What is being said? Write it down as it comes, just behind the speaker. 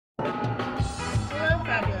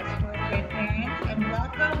and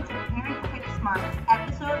welcome to Parent Quick Smarts,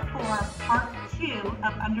 Episode 4, Part 2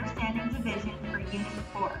 of Understanding Division for Unit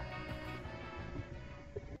 4.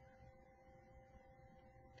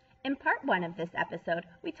 In Part 1 of this episode,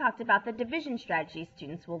 we talked about the division strategies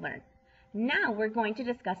students will learn. Now we're going to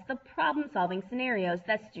discuss the problem-solving scenarios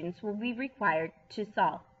that students will be required to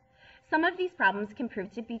solve. Some of these problems can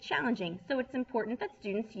prove to be challenging, so it's important that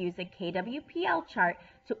students use a KWPL chart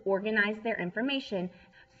to organize their information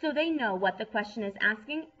so they know what the question is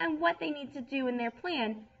asking and what they need to do in their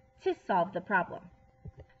plan to solve the problem.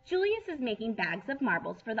 Julius is making bags of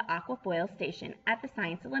marbles for the aquafoil station at the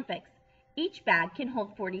Science Olympics. Each bag can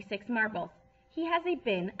hold 46 marbles. He has a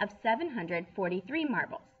bin of 743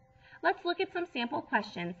 marbles. Let's look at some sample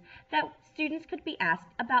questions that students could be asked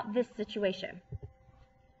about this situation.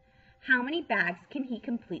 How many bags can he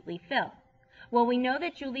completely fill? Well, we know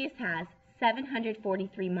that Julius has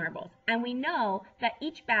 743 marbles, and we know that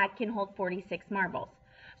each bag can hold 46 marbles.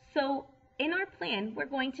 So in our plan, we're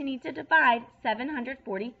going to need to divide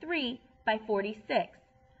 743 by 46.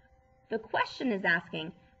 The question is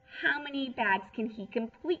asking, how many bags can he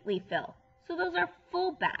completely fill? So those are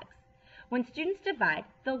full bags. When students divide,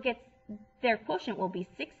 their quotient will be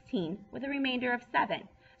 16 with a remainder of 7.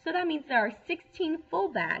 So that means there are 16 full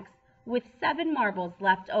bags with 7 marbles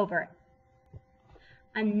left over.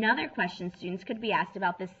 Another question students could be asked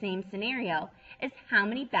about this same scenario is how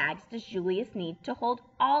many bags does Julius need to hold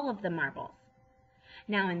all of the marbles?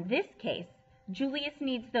 Now in this case, Julius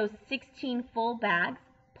needs those 16 full bags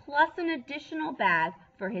plus an additional bag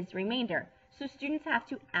for his remainder. So students have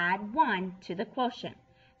to add 1 to the quotient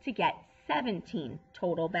to get 17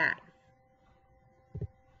 total bags.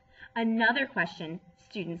 Another question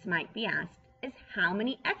students might be asked is how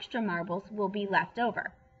many extra marbles will be left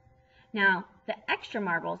over? Now, the extra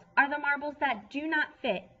marbles are the marbles that do not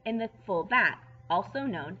fit in the full bag, also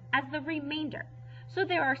known as the remainder. So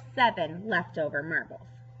there are 7 leftover marbles.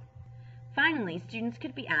 Finally, students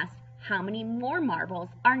could be asked how many more marbles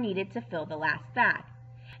are needed to fill the last bag.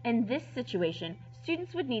 In this situation,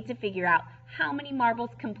 students would need to figure out how many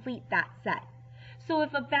marbles complete that set. So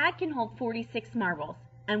if a bag can hold 46 marbles,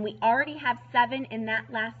 and we already have 7 in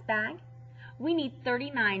that last bag, we need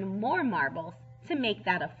 39 more marbles to make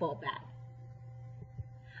that a full bag.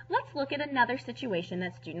 Let's look at another situation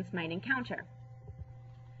that students might encounter.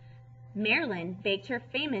 Marilyn baked her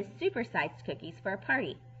famous supersized cookies for a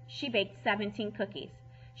party. She baked 17 cookies.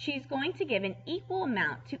 She's going to give an equal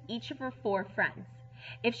amount to each of her 4 friends.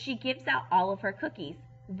 If she gives out all of her cookies,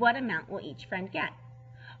 what amount will each friend get?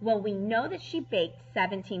 Well, we know that she baked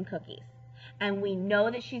 17 cookies, and we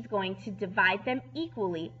know that she's going to divide them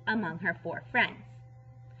equally among her 4 friends.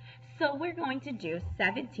 So we're going to do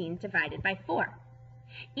 17 divided by 4.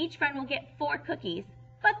 Each friend will get 4 cookies,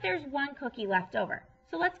 but there's 1 cookie left over.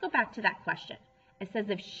 So let's go back to that question. It says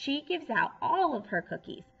if she gives out all of her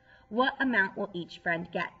cookies, what amount will each friend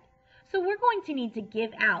get? So we're going to need to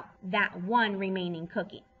give out that 1 remaining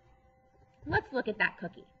cookie. Let's look at that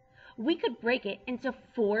cookie. We could break it into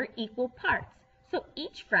 4 equal parts. So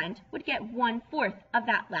each friend would get 1/4 of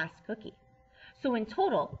that last cookie. So in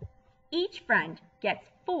total, each friend gets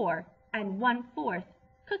 4 and 1/4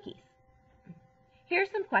 cookies. Here are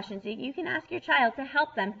some questions that you can ask your child to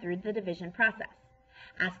help them through the division process.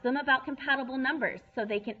 Ask them about compatible numbers so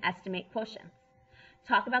they can estimate quotients.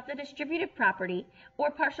 Talk about the distributive property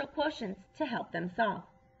or partial quotients to help them solve.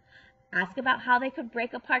 Ask about how they could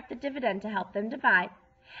break apart the dividend to help them divide.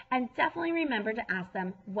 And definitely remember to ask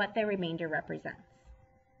them what their remainder represents.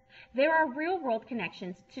 There are real-world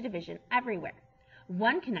connections to division everywhere.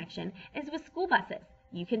 One connection is with school buses.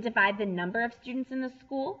 You can divide the number of students in the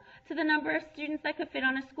school to the number of students that could fit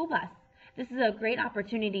on a school bus. This is a great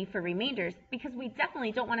opportunity for remainders because we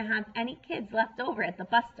definitely don't want to have any kids left over at the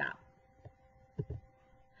bus stop.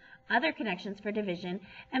 Other connections for division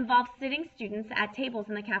involve sitting students at tables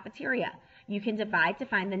in the cafeteria. You can divide to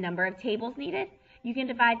find the number of tables needed. You can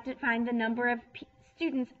divide to find the number of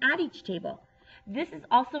students at each table. This is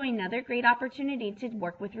also another great opportunity to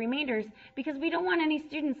work with remainders because we don't want any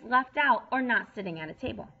students left out or not sitting at a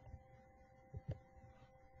table.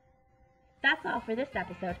 That's all for this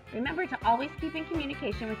episode. Remember to always keep in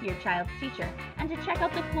communication with your child's teacher and to check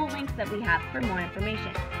out the cool links that we have for more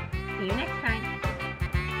information. See you next time.